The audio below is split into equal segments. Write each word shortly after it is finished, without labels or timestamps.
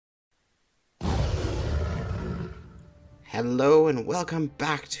Hello and welcome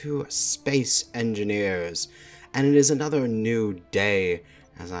back to Space Engineers, and it is another new day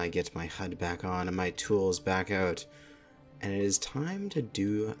as I get my HUD back on and my tools back out, and it is time to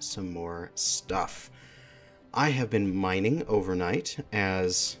do some more stuff. I have been mining overnight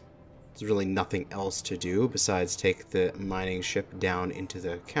as there's really nothing else to do besides take the mining ship down into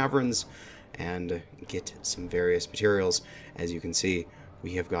the caverns and get some various materials. As you can see,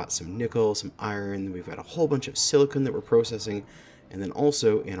 we have got some nickel, some iron, we've got a whole bunch of silicon that we're processing, and then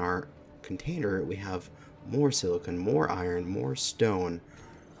also in our container we have more silicon, more iron, more stone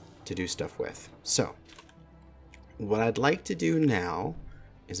to do stuff with. So, what I'd like to do now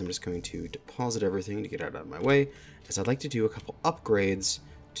is I'm just going to deposit everything to get out of my way, is I'd like to do a couple upgrades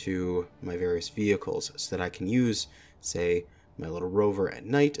to my various vehicles so that I can use, say, my little rover at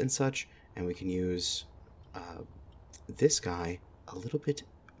night and such, and we can use this guy a little bit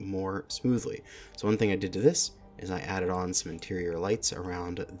more smoothly. So one thing I did to this is I added on some interior lights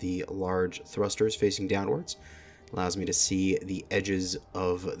around the large thrusters facing downwards. Allows me to see the edges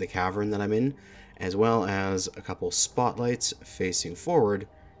of the cavern that I'm in, as well as a couple spotlights facing forward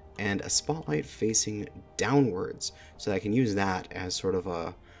and a spotlight facing downwards, so that I can use that as sort of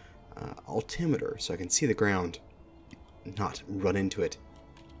a altimeter, so I can see the ground, not run into it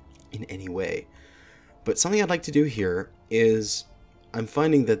in any way. But something I'd like to do here is I'm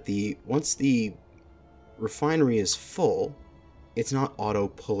finding that once the refinery is full, it's not auto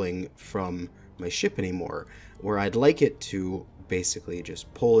pulling from my ship anymore, where I'd like it to basically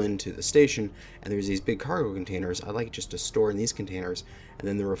just pull into the station, and there's these big cargo containers. I'd like it just to store in these containers, and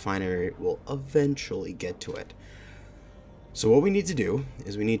then the refinery will eventually get to it. So what we need to do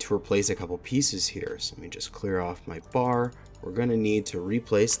is we need to replace a couple pieces here. So let me just clear off my bar. We're going to need to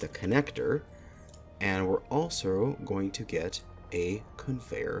replace the connector, and we're also going to get a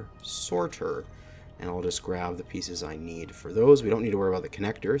conveyor sorter, and I'll just grab the pieces I need for those. We don't need to worry about the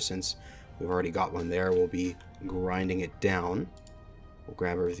connector since we've already got one there. We'll be grinding it down. We'll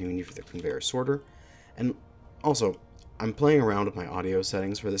grab everything we need for the conveyor sorter. And also, I'm playing around with my audio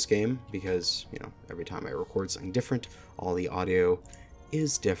settings for this game because, you know, every time I record something different, all the audio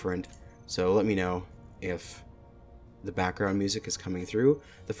is different. So let me know if the background music is coming through.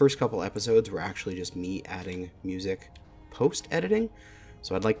 The first couple episodes were actually just me adding music post-editing,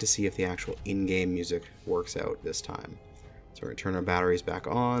 so I'd like to see if the actual in-game music works out this time. So we're going to turn our batteries back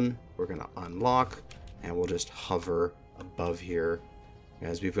on, we're going to unlock, and we'll just hover above here,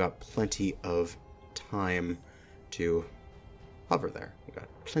 as we've got plenty of time to hover there. We've got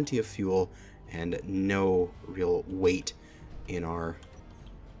plenty of fuel and no real weight in our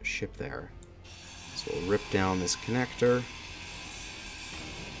ship there. So we'll rip down this connector,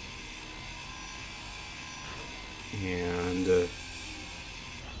 and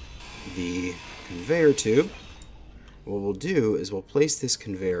the conveyor tube. What we'll do is we'll place this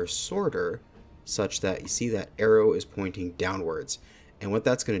conveyor sorter such that you see that arrow is pointing downwards, and what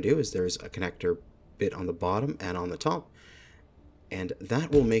that's going to do is there's a connector bit on the bottom and on the top, and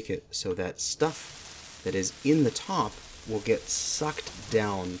that will make it so that stuff that is in the top will get sucked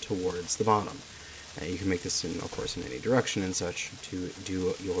down towards the bottom. You can make this in, of course, in any direction and such to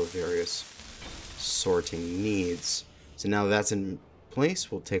do your various sorting needs. So now that's in place,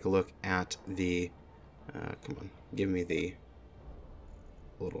 we'll take a look at the come on, give me the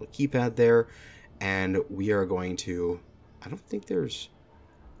little keypad there, and we are going to, I don't think there's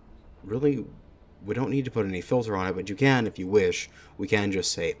really, we don't need to put any filter on it, but you can, if you wish, we can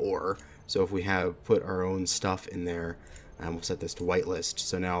just say ore. So if we have put our own stuff in there, we'll set this to whitelist.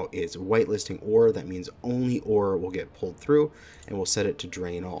 So now it's whitelisting ore. That means only ore will get pulled through, and we'll set it to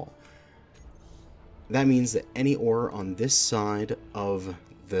drain all. That means that any ore on this side of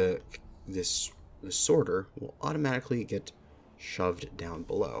the sorter will automatically get shoved down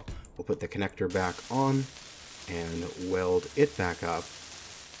below. We'll put the connector back on and weld it back up,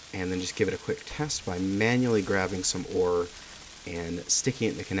 and then just give it a quick test by manually grabbing some ore and sticking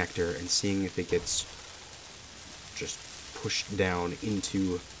it in the connector and seeing if it gets just pushed down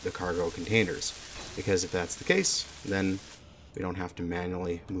into the cargo containers. Because if that's the case, then we don't have to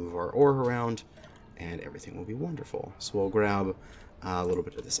manually move our ore around, and everything will be wonderful. So we'll grab a little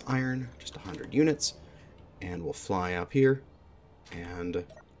bit of this iron, just 100 units, and we'll fly up here and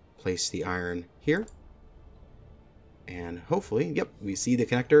place the iron here. And hopefully, yep, we see the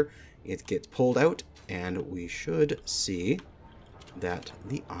connector, it gets pulled out, and we should see that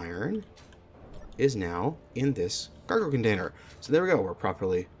the iron is now in this cargo container. So there we go, we're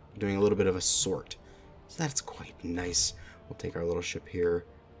properly doing a little bit of a sort. So that's quite nice. We'll take our little ship here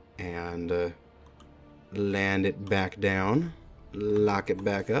and land it back down, lock it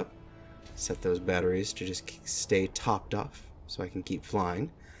back up, Set those batteries to just stay topped off so I can keep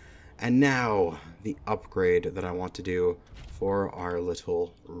flying. And now, the upgrade that I want to do for our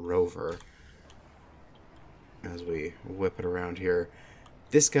little rover. As we whip it around here.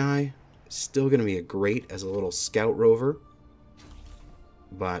 This guy is still going to be great as a little scout rover.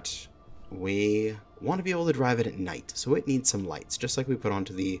 But we want to be able to drive it at night. So it needs some lights, just like we put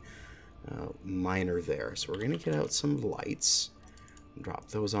onto the miner there. So we're going to get out some lights. Drop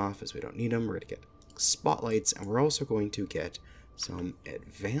those off as we don't need them. We're going to get spotlights, and we're also going to get some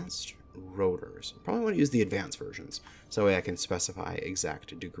advanced rotors. Probably want to use the advanced versions, so that way I can specify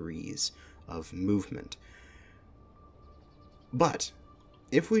exact degrees of movement. But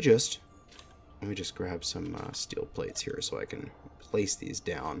if we just, let me just grab some steel plates here so I can place these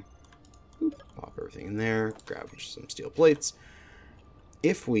down. Oop, pop everything in there, grab some steel plates.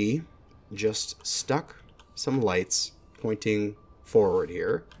 If we just stuck some lights pointing forward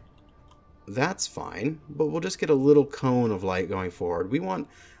here, that's fine, but we'll just get a little cone of light going forward. We want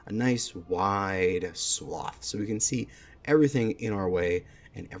a nice wide swath so we can see everything in our way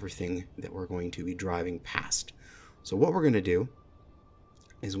and everything that we're going to be driving past. So what we're going to do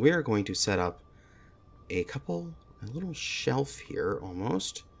is we're going to set up a little shelf here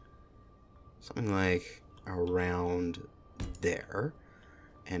almost, something like around there,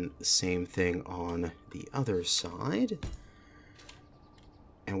 and the same thing on the other side.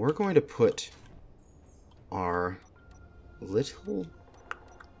 And we're going to put our little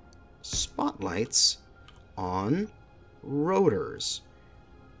spotlights on rotors.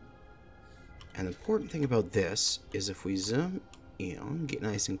 And the important thing about this is if we zoom in, get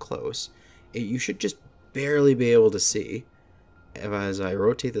nice and close, you should just barely be able to see. As I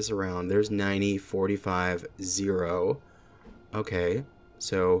rotate this around, there's 90, 45, 0. Okay,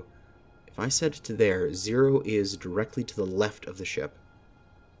 so if I set it to there, 0 is directly to the left of the ship,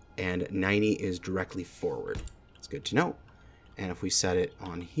 and 90 is directly forward. It's good to know. And if we set it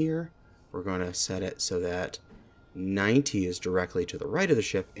on here, we're going to set it so that 90 is directly to the right of the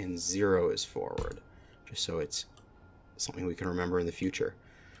ship and 0 is forward, just so it's something we can remember in the future.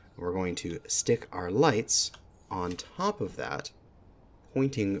 We're going to stick our lights on top of that,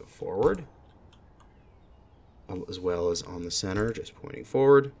 pointing forward, as well as on the center, just pointing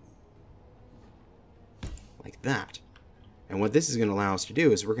forward, like that. And what this is going to allow us to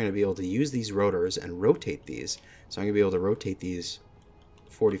do is we're going to be able to use these rotors and rotate these. So I'm going to be able to rotate these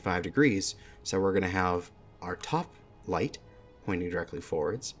 45 degrees. So we're going to have our top light pointing directly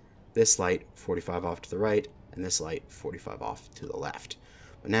forwards, this light 45 off to the right, and this light 45 off to the left.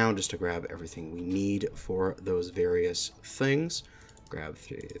 But now just to grab everything we need for those various things, grab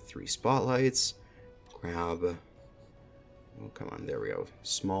three spotlights, grab, oh come on, there we go,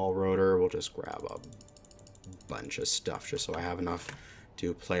 small rotor, we'll just grab a bunch of stuff just so I have enough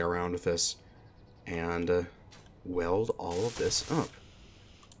to play around with this and weld all of this up.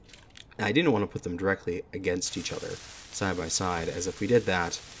 I didn't want to put them directly against each other, side by side, as if we did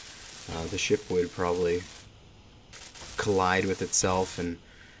that, the ship would probably collide with itself and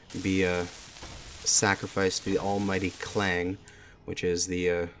be a sacrifice to the almighty Clang, which is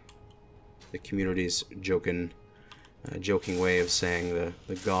the community's joking way of saying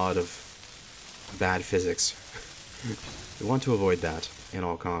the god of bad physics. We want to avoid that at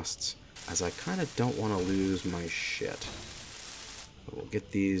all costs, as I kind of don't want to lose my shit. But we'll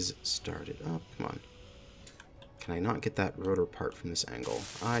get these started up. Come on. Can I not get that rotor part from this angle?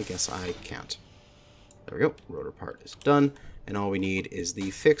 I guess I can't. There we go. Rotor part is done. And all we need is the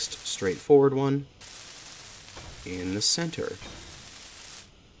fixed, straightforward one in the center.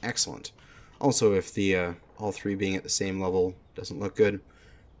 Excellent. Also, if the all three being at the same level doesn't look good,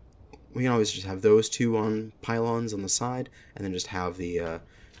 we can always just have those two on pylons on the side, and then just have the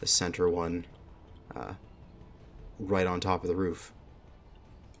center one right on top of the roof.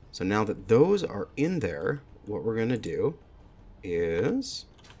 So now that those are in there, what we're going to do is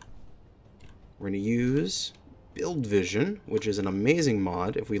we're going to use Build Vision, which is an amazing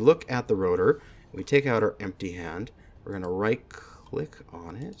mod. If we look at the rotor, we take out our empty hand, we're going to right-click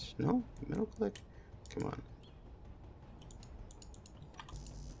on it. No? Middle-click? Come on.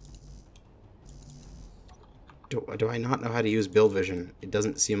 Do I not know how to use Build Vision? It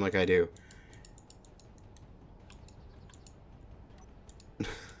doesn't seem like I do.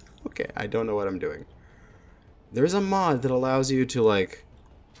 Okay, I don't know what I'm doing. There's a mod that allows you to, like...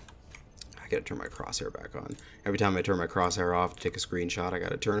 I gotta turn my crosshair back on. Every time I turn my crosshair off to take a screenshot, I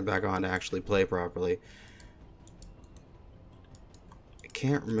gotta turn it back on to actually play properly. I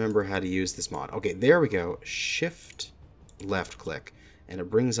can't remember how to use this mod. Okay, there we go. Shift left click, and it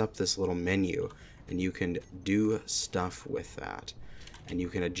brings up this little menu, and you can do stuff with that. and you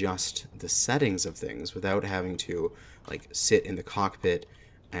can adjust the settings of things without having to like sit in the cockpit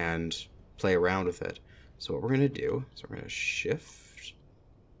and play around with it. So what we're going to do is we're going to shift,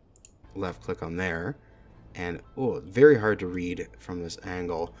 left click on there, and oh, very hard to read from this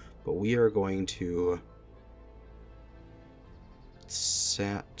angle, but we are going to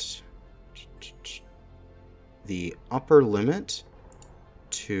set the upper limit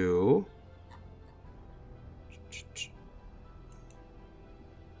to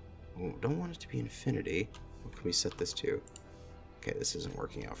don't want it to be infinity. What can we set this to? Okay, this isn't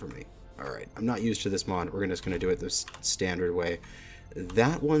working out for me. Alright, I'm not used to this mod. We're just going to do it this standard way.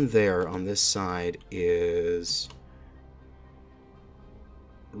 That one there on this side is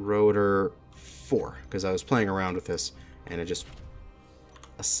rotor 4, because I was playing around with this, and it just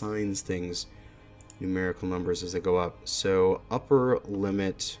assigns things numerical numbers as they go up. So upper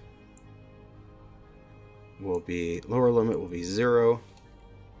limit will be, lower limit will be 0,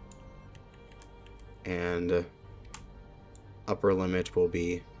 and upper limit will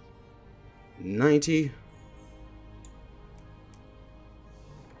be 90.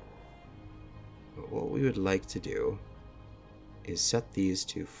 But what we would like to do is set these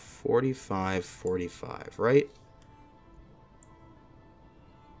to 45, 45, right?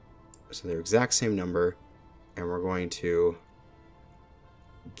 So they're exact same number, and we're going to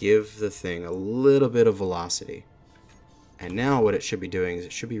give the thing a little bit of velocity. And now what it should be doing is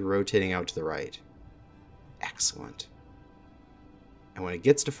it should be rotating out to the right. Excellent. And when it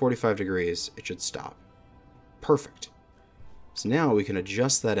gets to 45 degrees, it should stop. Perfect. So now we can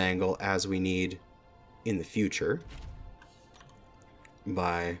adjust that angle as we need in the future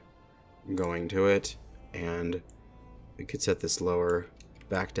by going to it, and we could set this lower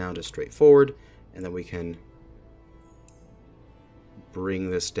back down to straightforward, and then we can bring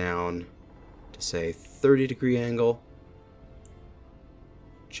this down to say 30-degree angle,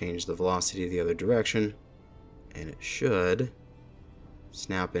 change the velocity the other direction, and it should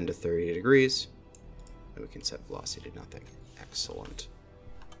snap into 30 degrees, and we can set velocity to nothing. Excellent.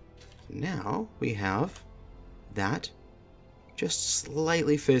 Now we have that just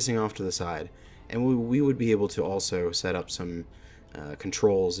slightly facing off to the side, and we would be able to also set up some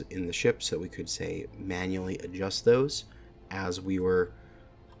controls in the ship so we could, say, manually adjust those as we were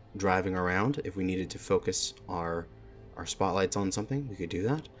driving around. If we needed to focus our spotlights on something, we could do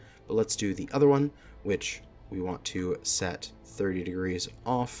that. But let's do the other one, which we want to set 30 degrees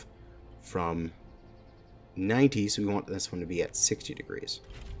off from 90, so we want this one to be at 60 degrees.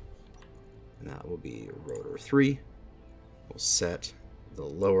 And that will be rotor 3. We'll set the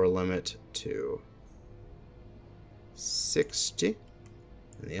lower limit to 60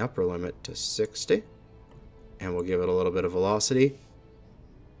 and the upper limit to 60, and we'll give it a little bit of velocity,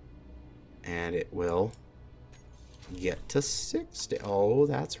 and it will get to 60. Oh,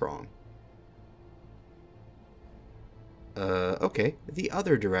 that's wrong. Okay, the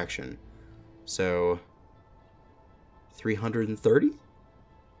other direction. So 330?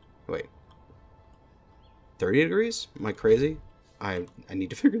 Wait. 30 degrees? Am I crazy? I need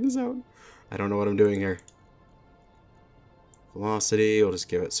to figure this out. I don't know what I'm doing here. Velocity, we'll just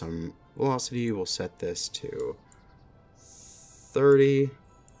give it some velocity. We'll set this to 30.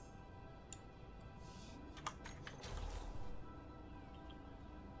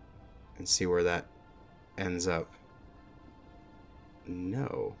 And see where that ends up.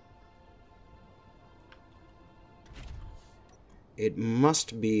 No. It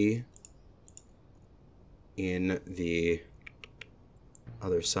must be in the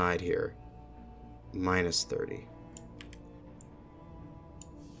other side here. Minus 30.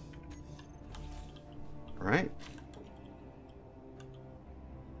 Alright.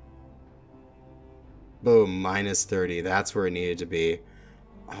 Boom, minus 30. That's where it needed to be.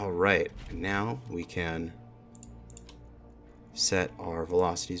 Alright, now we can set our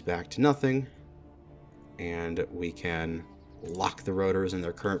velocities back to nothing, and we can lock the rotors in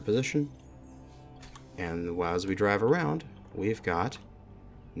their current position. And as we drive around, we've got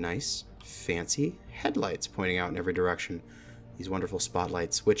nice, fancy headlights pointing out in every direction. These wonderful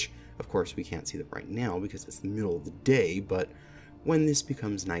spotlights, which, of course, we can't see them right now because it's the middle of the day, but when this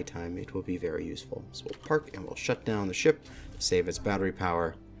becomes nighttime, it will be very useful. So we'll park and we'll shut down the ship to save its battery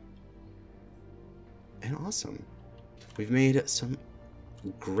power. And awesome. We've made some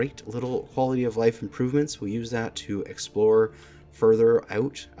great little quality of life improvements. We'll use that to explore further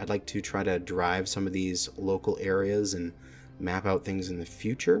out. I'd like to try to drive some of these local areas and map out things in the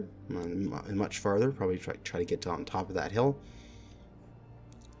future much farther. Probably try to get on top of that hill.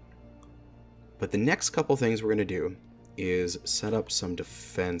 But the next couple things we're going to do is set up some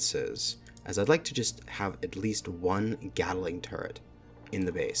defenses, as I'd like to just have at least one Gatling turret in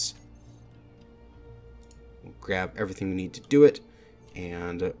the base. We'll grab everything we need to do it,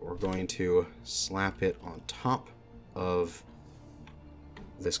 and we're going to slap it on top of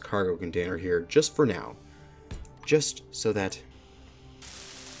this cargo container here just for now, just so that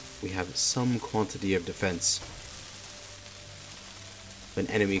we have some quantity of defense. If an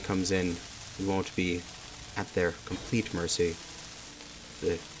enemy comes in, we won't be at their complete mercy.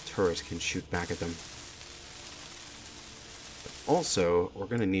 The turret can shoot back at them. But also, we're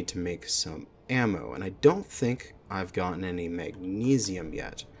going to need to make some ammo, and I don't think I've gotten any magnesium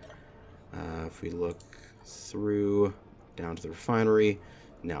yet. If we look through down to the refinery,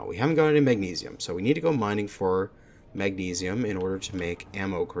 no, we haven't got any magnesium, so we need to go mining for magnesium in order to make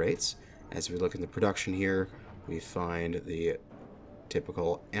ammo crates. As we look in the production here, we find the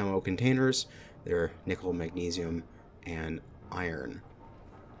typical ammo containers. They're nickel, magnesium, and iron.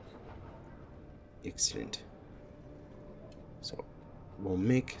 Excellent. So we'll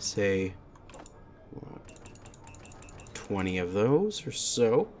make, say, 20 of those or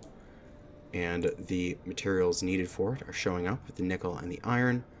so, and the materials needed for it are showing up with the nickel and the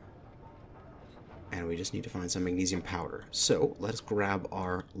iron, and we just need to find some magnesium powder. So let's grab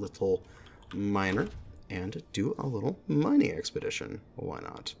our little miner and do a little mining expedition. Why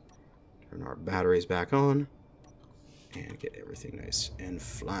not? Turn our batteries back on and get everything nice and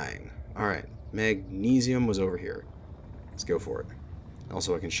flying. Alright, magnesium was over here. Let's go for it.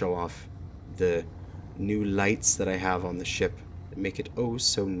 Also, I can show off the new lights that I have on the ship that make it oh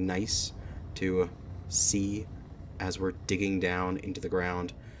so nice to see as we're digging down into the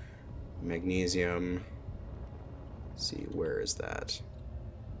ground. Magnesium. Let's see, where is that?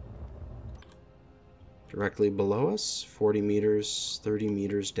 Directly below us, 40 meters, 30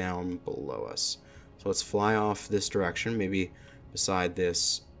 meters down below us. So let's fly off this direction, maybe beside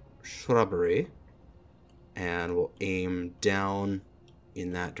this shrubbery, and we'll aim down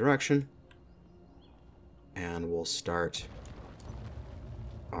in that direction, and we'll start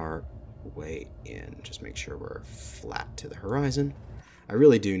our way in. Just make sure we're flat to the horizon. I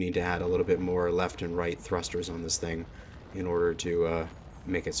really do need to add a little bit more left and right thrusters on this thing in order to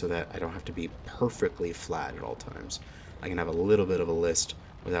make it so that I don't have to be perfectly flat at all times. I can have a little bit of a list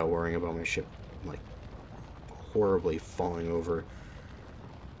without worrying about my ship like horribly falling over.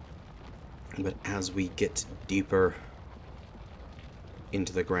 But as we get deeper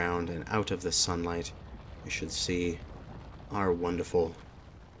into the ground and out of the sunlight, we should see our wonderful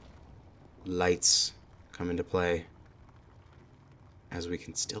lights come into play, as we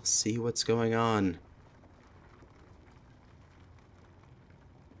can still see what's going on.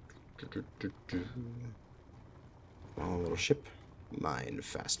 Small little ship, mine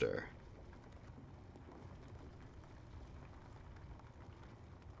faster.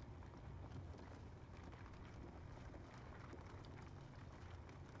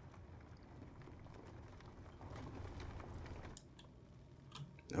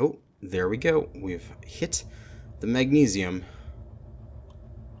 Oh, there we go. We've hit the magnesium.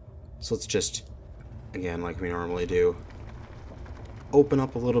 So let's just, again, like we normally do, open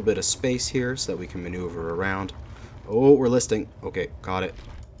up a little bit of space here so that we can maneuver around. Oh, we're listing. Okay, got it.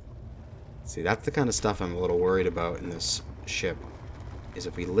 See, that's the kind of stuff I'm a little worried about in this ship, is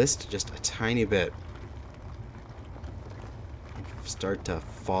if we list just a tiny bit, start to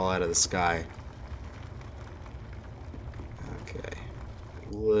fall out of the sky. Okay.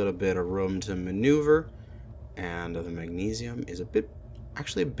 A little bit of room to maneuver, and the magnesium is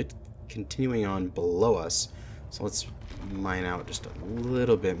actually a bit continuing on below us. So let's mine out just a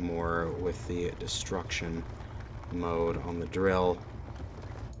little bit more with the destruction mode on the drill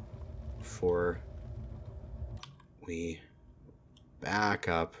before we back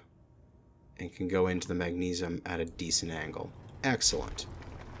up and can go into the magnesium at a decent angle. Excellent.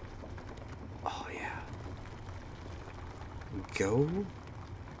 Oh yeah. Go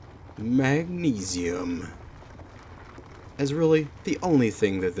magnesium. As really the only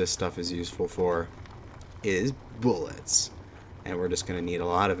thing that this stuff is useful for is bullets. And we're just going to need a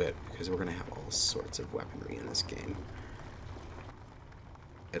lot of it because we're going to have all sorts of weaponry in this game.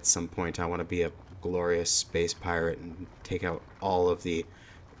 At some point I want to be a glorious space pirate and take out all of the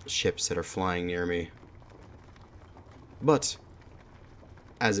ships that are flying near me. But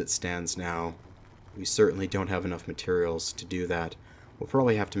as it stands now, we certainly don't have enough materials to do that. We'll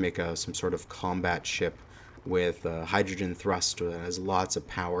probably have to make some sort of combat ship with hydrogen thrust that has lots of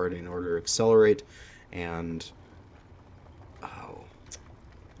power in order to accelerate, and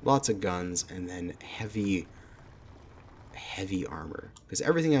lots of guns, and then heavy armor. Because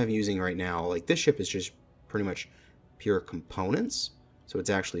everything I'm using right now, like this ship is just pretty much pure components, so it's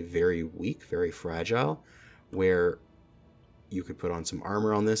actually very weak, very fragile, where you could put on some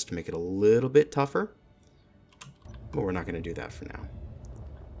armor on this to make it a little bit tougher. But we're not going to do that for now.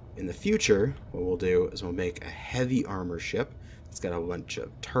 In the future, what we'll do is we'll make a heavy armor ship. It's got a bunch of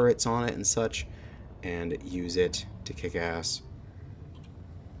turrets on it and such, and use it to kick ass.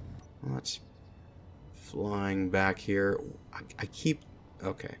 What's flying back here? I keep...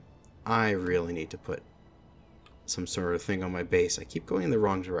 Okay. I really need to put some sort of thing on my base. I keep going in the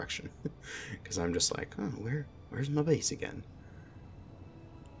wrong direction. Because I'm just like, oh, where's my base again?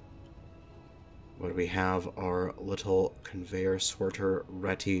 What do we have? Our little conveyor sorter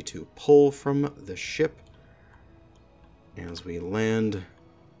ready to pull from the ship. As we land,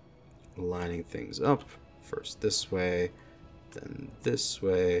 lining things up. First this way, then this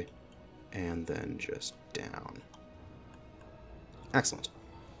way, and then just down. Excellent.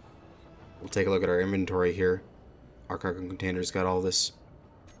 We'll take a look at our inventory here. Our cargo container's got all this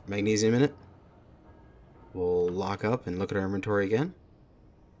magnesium in it. We'll lock up and look at our inventory again.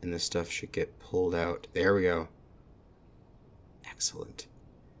 And this stuff should get pulled out. There we go. Excellent.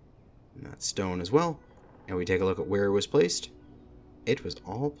 And that stone as well. And we take a look at where it was placed. It was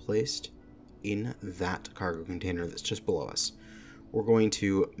all placed in that cargo container that's just below us. We're going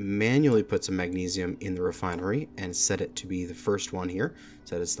to manually put some magnesium in the refinery and set it to be the first one here.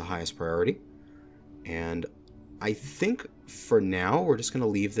 Set it's the highest priority. And I think for now we're just going to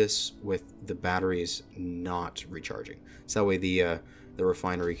leave this with the batteries not recharging. So that way the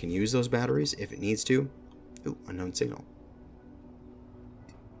refinery can use those batteries if it needs to. Ooh, unknown signal.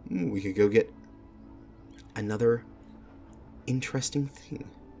 We could go get another interesting thing.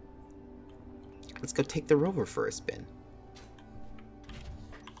 Let's go take the rover for a spin.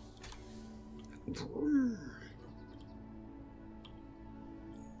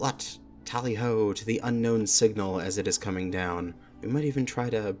 What? Tally-ho to the unknown signal as it is coming down. We might even try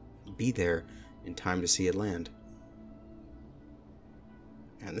to be there in time to see it land.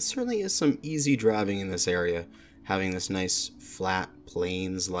 And there certainly is some easy driving in this area. Having this nice flat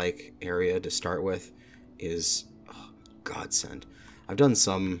plains-like area to start with is godsend. I've done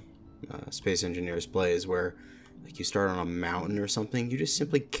some Space Engineers plays where like you start on a mountain or something, you just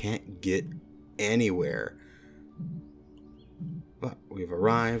simply can't get anywhere. But we've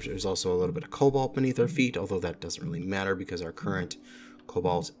arrived. There's also a little bit of cobalt beneath our feet, although that doesn't really matter because our current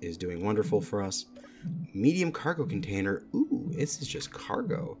cobalt is doing wonderful for us. Medium cargo container. Ooh, this is just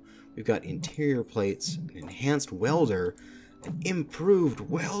cargo. We've got interior plates, an enhanced welder, an improved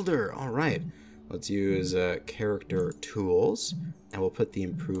welder. All right, let's use character tools, and we'll put the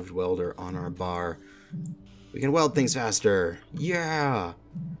improved welder on our bar. We can weld things faster. Yeah.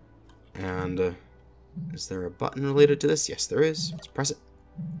 And is there a button related to this? Yes, there is. Let's press it.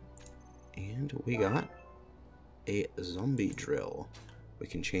 And we got a zombie drill. We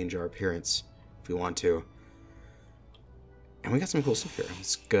can change our appearance if we want to. And we got some cool stuff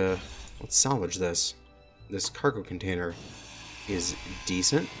here. Let's salvage this. This cargo container is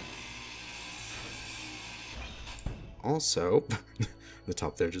decent. Also, the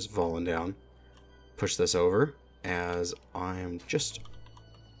top there just falling down. Push this over as I am just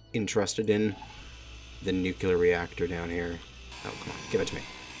interested in the nuclear reactor down here. Oh, come on, give it to me.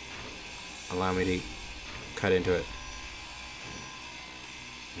 Allow me to cut into it.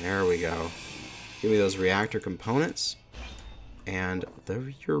 There we go. Give me those reactor components and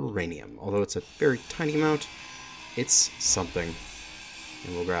the uranium. Although it's a very tiny amount, it's something.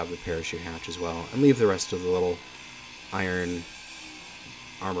 And we'll grab the parachute hatch as well and leave the rest of the little iron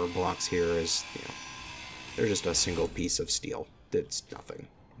armor blocks here as, you know, they're just a single piece of steel. It's nothing.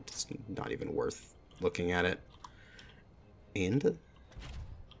 It's not even worth looking at it. And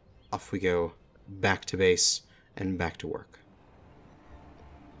off we go, back to base and back to work.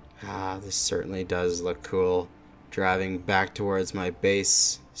 Ah, this certainly does look cool. Driving back towards my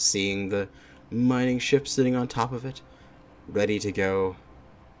base, seeing the mining ship sitting on top of it, ready to go,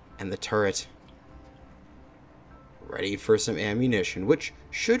 and the turret ready for some ammunition, which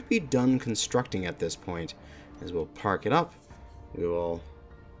should be done constructing at this point. As we'll park it up, we will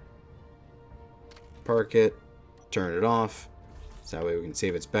park it, turn it off, so that way we can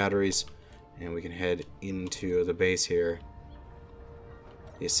save its batteries, and we can head into the base here.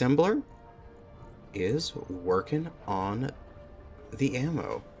 The assembler is working on the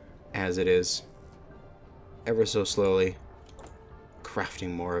ammo, as it is ever so slowly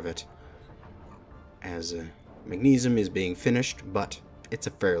crafting more of it, as magnesium is being finished, but it's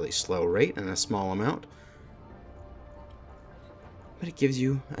a fairly slow rate and a small amount. But it gives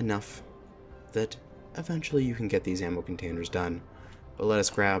you enough that eventually you can get these ammo containers done. But let us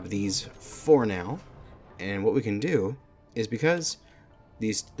grab these for now. And what we can do is, because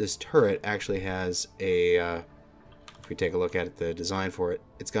this turret actually has a if we take a look at the design for it,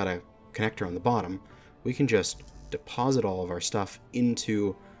 it's got a connector on the bottom. We can just deposit all of our stuff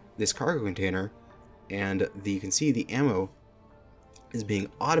into this cargo container, and you can see the ammo is being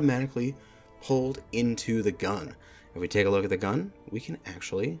automatically pulled into the gun. If we take a look at the gun, we can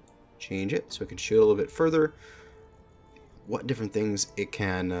actually change it so it can shoot a little bit further, what different things it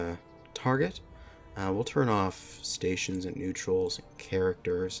can target. We'll turn off stations and neutrals and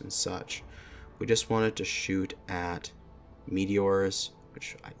characters and such. We just want it to shoot at meteors,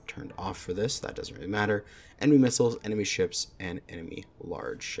 which I turned off for this. That doesn't really matter. Enemy missiles, enemy ships, and enemy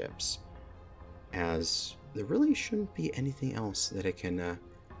large ships. As there really shouldn't be anything else that it can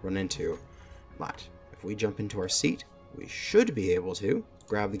run into. But if we jump into our seat, we should be able to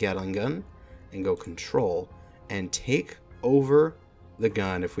grab the Gatling gun and go control and take over the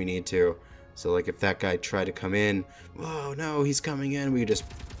gun if we need to. So like if that guy tried to come in, whoa, no, he's coming in, we just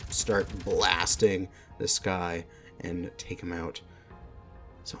start blasting the sky and take him out.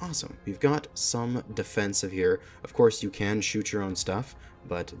 So awesome. We've got some defensive here. Of course, you can shoot your own stuff,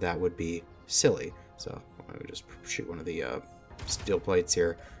 but that would be silly. So I would just shoot one of the steel plates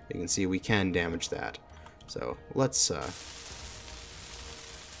here. You can see we can damage that. So let's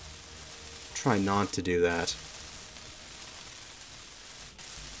try not to do that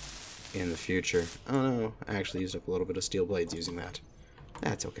in the future. Oh no, I actually used up a little bit of steel blades using that.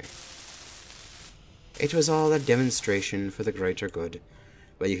 That's okay. It was all a demonstration for the greater good.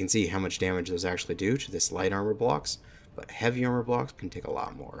 But you can see how much damage those actually do to this light armor blocks. But heavy armor blocks can take a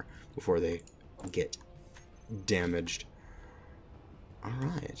lot more before they get damaged.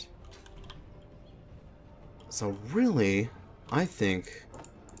 Alright. So really, I think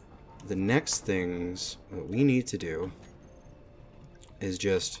the next things that we need to do is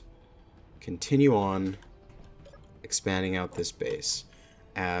just continue on expanding out this base,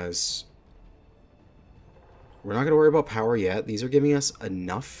 as we're not going to worry about power yet. These are giving us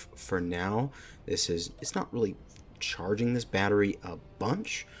enough for now. It's not really charging this battery a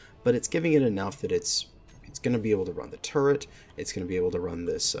bunch, but it's giving it enough that it's going to be able to run the turret. It's going to be able to run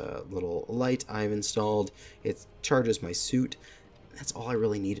this little light I've installed. It charges my suit. That's all I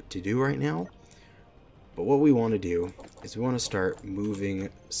really need it to do right now. But what we want to do is we want to start moving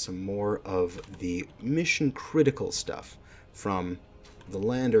some more of the mission critical stuff from the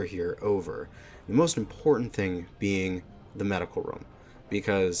lander here over. The most important thing being the medical room,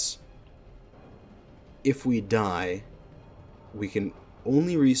 because if we die, we can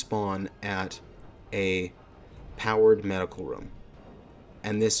only respawn at a powered medical room,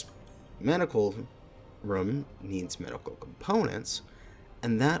 and this medical room needs medical components,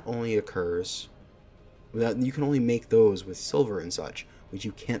 and that only occurs that you can only make those with silver and such, which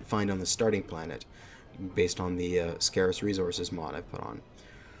you can't find on the starting planet based on the scarce resources mod I've put on.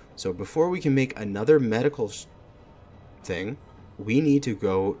 So before we can make another medical thing, we need to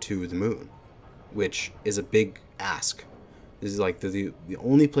go to the moon, which is a big ask. This is like the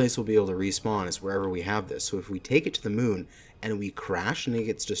only place we'll be able to respawn is wherever we have this. So if we take it to the moon and we crash and it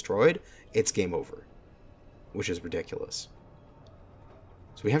gets destroyed, it's game over, which is ridiculous.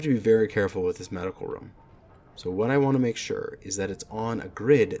 So we have to be very careful with this medical room. So what I want to make sure is that it's on a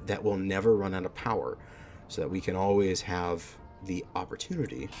grid that will never run out of power, so that we can always have the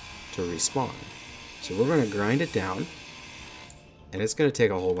opportunity to respawn. So we're going to grind it down, and it's going to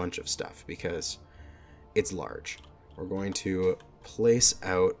take a whole bunch of stuff because it's large. We're going to place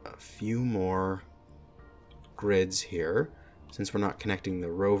out a few more grids here. Since we're not connecting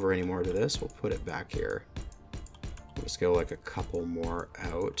the rover anymore to this, we'll put it back here. We'll just go like a couple more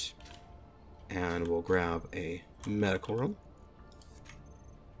out, and we'll grab a medical room.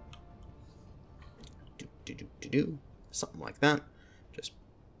 Something like that. Just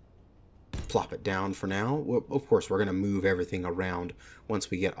plop it down for now. Of course, we're going to move everything around once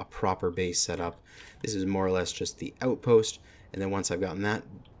we get a proper base set up. This is more or less just the outpost, and then once I've gotten that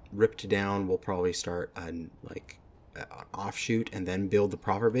ripped down, we'll probably start an offshoot and then build the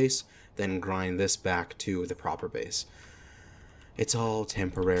proper base, then grind this back to the proper base. It's all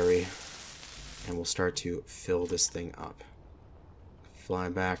temporary, and we'll start to fill this thing up. Fly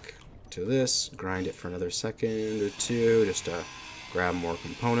back to this, grind it for another second or two, just to grab more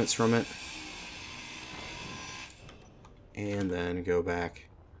components from it, and then go back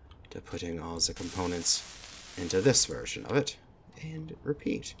to putting all the components into this version of it, and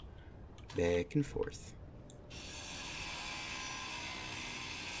repeat back and forth.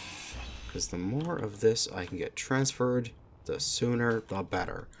 Because the more of this I can get transferred, the sooner the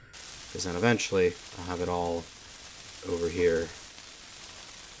better, because then eventually I'll have it all over here.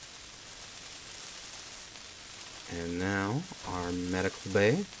 And now our medical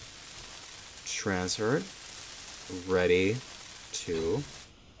bay transferred. ready to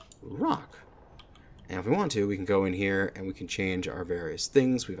rock. And if we want to, we can go in here and we can change our various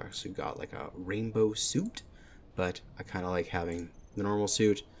things. We've actually got like a rainbow suit, but I kind of like having the normal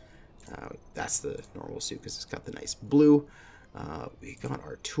suit. That's the normal suit because it's got the nice blue. We got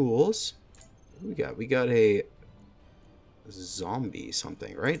our tools. What do we got? We got a zombie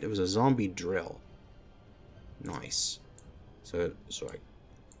something, right? It was a zombie drill. Nice. So I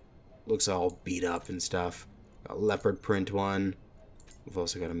looks all beat up and stuff. Got a leopard print one. We've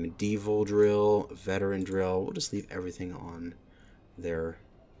also got a medieval drill, a veteran drill. We'll just leave everything on their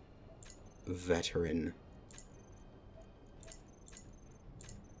veteran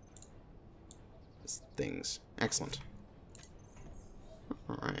things. Excellent.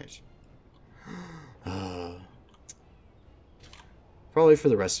 Alright. Probably for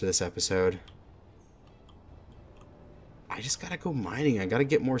the rest of this episode, I just gotta go mining. I gotta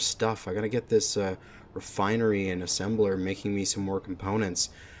get more stuff. I gotta get this refinery and assembler making me some more components.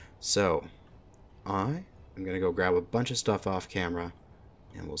 So, I am gonna go grab a bunch of stuff off camera,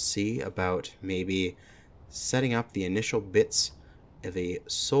 and we'll see about maybe setting up the initial bits of a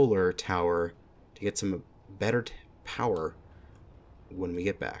solar tower to get some better power when we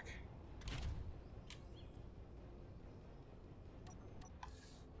get back.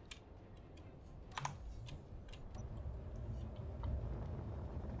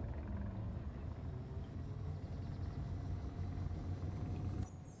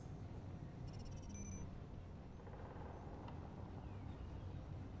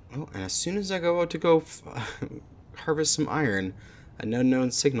 Oh, and as soon as I go out to go harvest some iron, an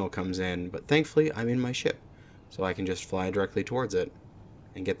unknown signal comes in, but thankfully I'm in my ship, so I can just fly directly towards it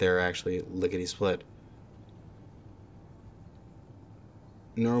and get there actually lickety-split.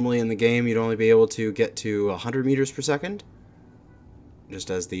 Normally in the game you'd only be able to get to 100 meters per second,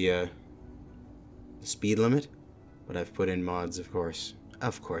 just as the speed limit, but I've put in mods, of course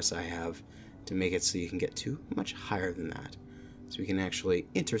I have, to make it so you can get to much higher than that. So we can actually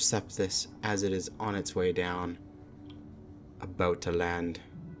intercept this as it is on its way down, about to land.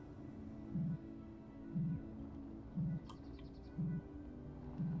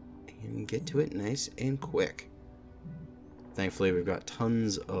 And get to it nice and quick. Thankfully we've got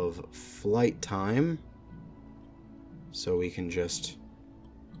tons of flight time, so we can just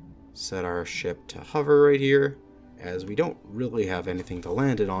set our ship to hover right here, as we don't really have anything to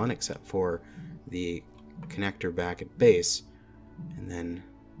land it on except for the connector back at base. And then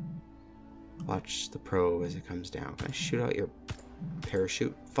watch the probe as it comes down. Can I shoot out your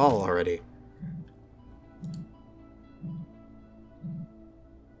parachute? Fall already.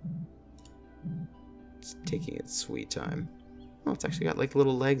 It's taking its sweet time. Oh, it's actually got like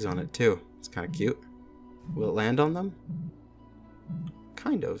little legs on it too. It's kind of cute. Will it land on them?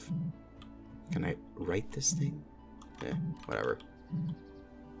 Kind of. Can I write this thing? Yeah, whatever.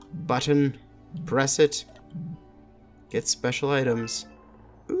 Button. Press it. Get special items.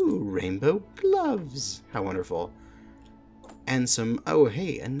 Ooh, rainbow gloves. How wonderful. And some, oh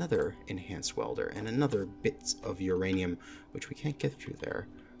hey, another enhanced welder and another bits of uranium, which we can't get through there.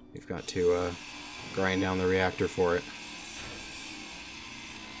 We've got to grind down the reactor for it.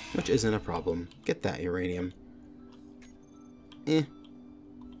 Which isn't a problem. Get that uranium. A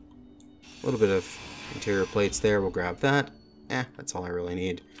little bit of interior plates there, we'll grab that. That's all I really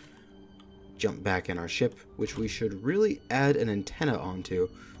need. Jump back in our ship, which we should really add an antenna onto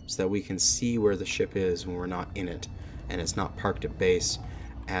so that we can see where the ship is when we're not in it and it's not parked at base,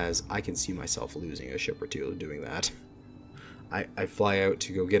 as I can see myself losing a ship or two doing that. I fly out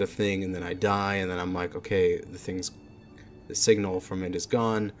to go get a thing and then I die, and then I'm like, okay, the signal from it is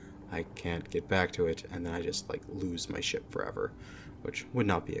gone, I can't get back to it, and then I just like lose my ship forever, which would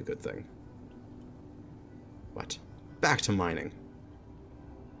not be a good thing. But back to mining.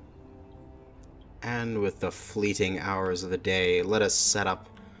 And with the fleeting hours of the day, let us set up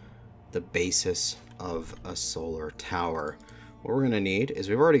the basis of a solar tower. What we're going to need is,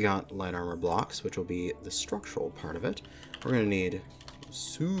 we've already got light armor blocks, which will be the structural part of it. We're going to need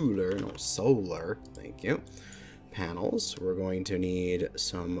solar, thank you, panels. We're going to need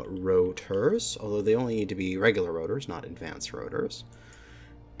some rotors, although they only need to be regular rotors, not advanced rotors.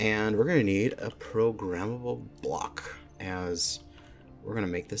 And we're going to need a programmable block, as we're going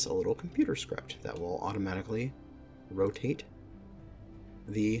to make this a little computer script that will automatically rotate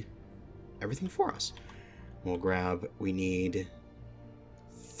everything for us. We need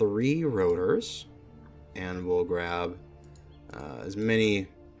 3 rotors, and we'll grab as many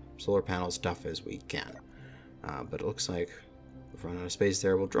solar panel stuff as we can. But it looks like we've run out of space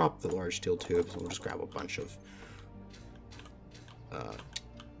there. We'll drop the large steel tubes, and we'll just grab a bunch of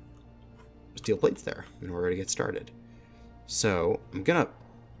steel plates there in order to get started. So I'm gonna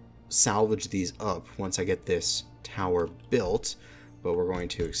salvage these up once I get this tower built, but we're going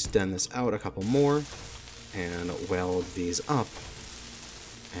to extend this out a couple more and weld these up.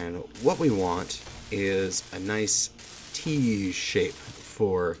 And what we want is a nice T shape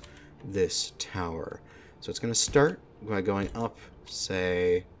for this tower. So it's going to start by going up,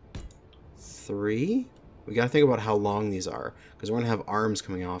 say, 3. We got to think about how long these are, because we're going to have arms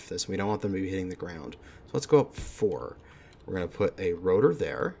coming off this. We don't want them to be hitting the ground. So let's go up 4. We're going to put a rotor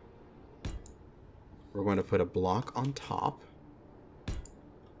there. We're going to put a block on top.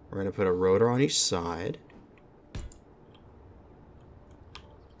 We're going to put a rotor on each side.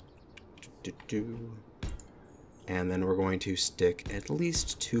 And then we're going to stick at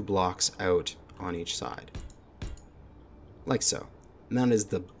least 2 blocks out on each side. Like so. And that is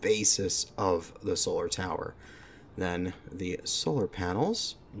the basis of the solar tower. Then the solar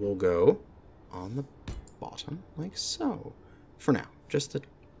panels will go on the bottom, like so. For now, just to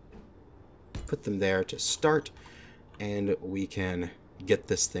put them there to start, and we can get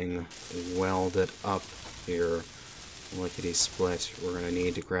this thing welded up here. Lickety split. We're going to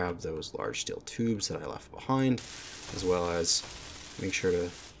need to grab those large steel tubes that I left behind, as well as make sure to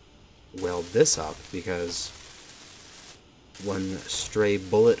weld this up, because one stray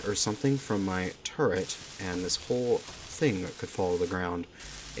bullet or something from my turret and this whole thing could fall to the ground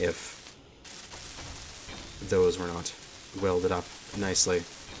if those were not welded up nicely.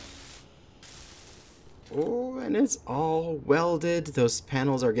 Oh, and it's all welded. Those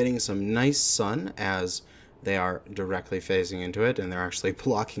panels are getting some nice sun as they are directly facing into it, and they're actually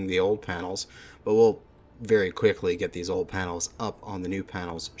blocking the old panels. But we'll very quickly get these old panels up on the new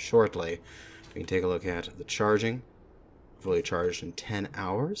panels shortly. We can take a look at the charging. Fully charged in 10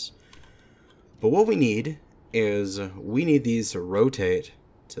 hours. But what we need is we need these to rotate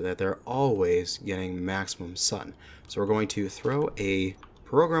so that they're always getting maximum sun. So we're going to throw a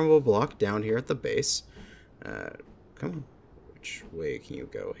programmable block down here at the base. Come on. Which way can you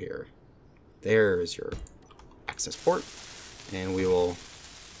go here? There's your access port. And we will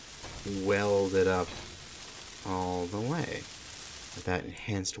weld it up all the way with that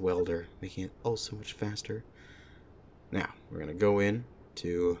enhanced welder, making it oh so much faster. Now, we're going to go in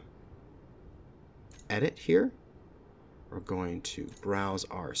to edit here. We're going to browse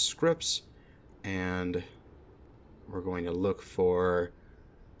our scripts, and we're going to look for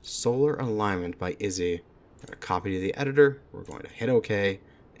Solar Alignment by Izzy. We're going to copy to the editor. We're going to hit OK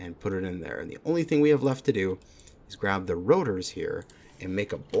and put it in there. And the only thing we have left to do is grab the rotors here and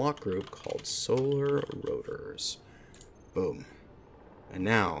make a block group called Solar Rotors. Boom. And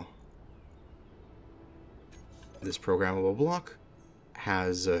now this programmable block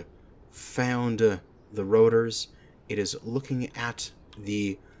has found the rotors. It is looking at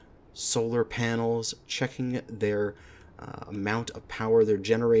the solar panels, checking their amount of power they're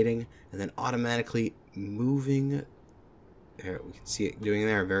generating, and then automatically moving. There, we can see it doing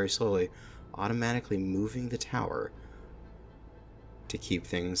there very slowly. Automatically moving the tower to keep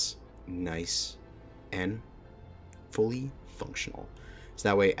things nice and fully functional. So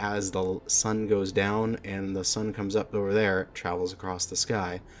that way, as the sun goes down and the sun comes up over there, travels across the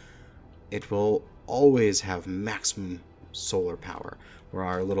sky, it will always have maximum solar power. Where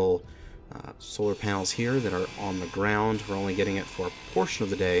our little solar panels here that are on the ground, we're only getting it for a portion of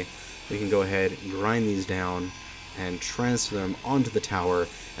the day. We can go ahead, grind these down, and transfer them onto the tower,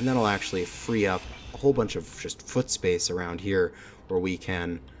 and that'll actually free up a whole bunch of just foot space around here where we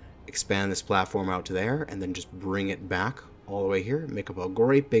can expand this platform out to there and then just bring it back all the way here, make up a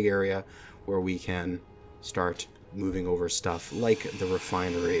great big area where we can start moving over stuff like the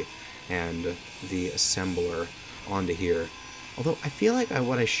refinery and the assembler onto here. Although I feel like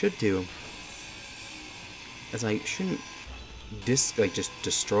what I should do is I shouldn't just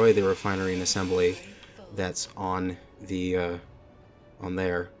destroy the refinery and assembly that's on the on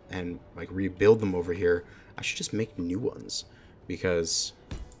there and like rebuild them over here. I should just make new ones, because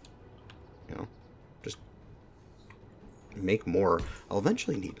you know, just make more. I'll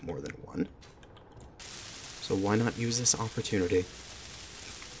eventually need more than one, so why not use this opportunity?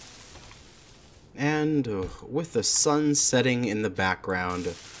 And with the sun setting in the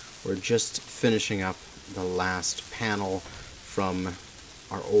background, we're just finishing up the last panel from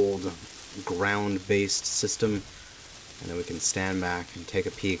our old ground-based system, and then we can stand back and take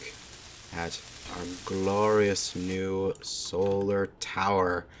a peek at our glorious new solar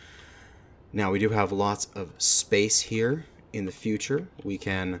tower. Now, we do have lots of space here in the future. We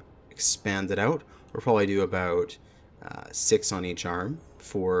can expand it out. We'll probably do about 6 on each arm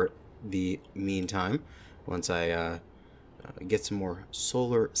for the meantime, once I get some more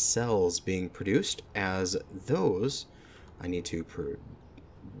solar cells being produced, as those I need to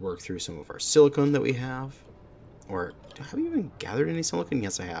work through some of our silicon that we have. Or have we even gathered any silicon?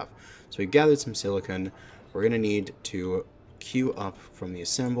 Yes, I have. So we gathered some silicon. We're going to need to queue up from the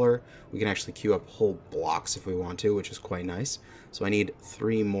assembler. We can actually queue up whole blocks if we want to, which is quite nice. So I need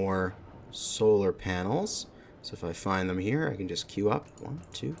 3 more solar panels. So if I find them here, I can just queue up 1,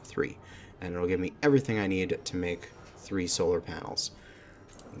 2, 3. And it'll give me everything I need to make 3 solar panels.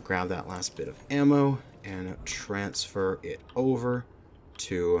 Grab that last bit of ammo and transfer it over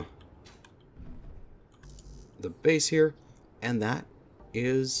to the base here, and that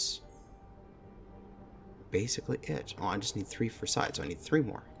is basically it. Oh, I just need 3 for side, so I need 3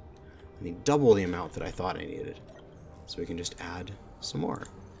 more. I need double the amount that I thought I needed. So we can just add some more.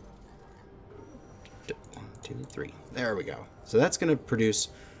 1, 2, 3. There we go. So that's going to produce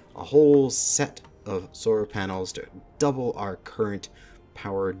a whole set of solar panels to double our current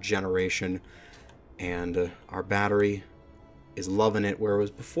power generation, and our battery is loving it, whereas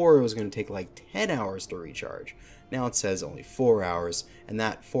before it was going to take like 10 hours to recharge. Now it says only 4 hours, and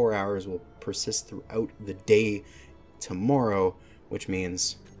that 4 hours will persist throughout the day tomorrow, which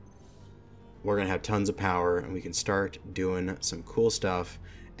means we're going to have tons of power, and we can start doing some cool stuff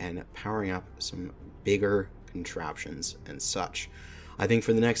and powering up some bigger contraptions and such. I think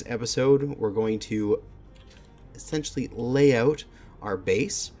for the next episode, we're going to essentially lay out our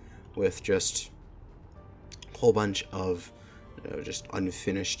base with just a whole bunch of just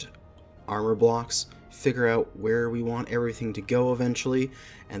unfinished armor blocks, figure out where we want everything to go eventually,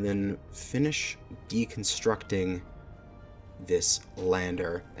 and then finish deconstructing this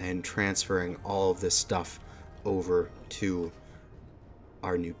lander and transferring all of this stuff over to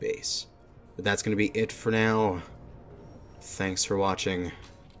our new base. But that's going to be it for now. Thanks for watching,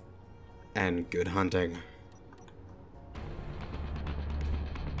 and good hunting.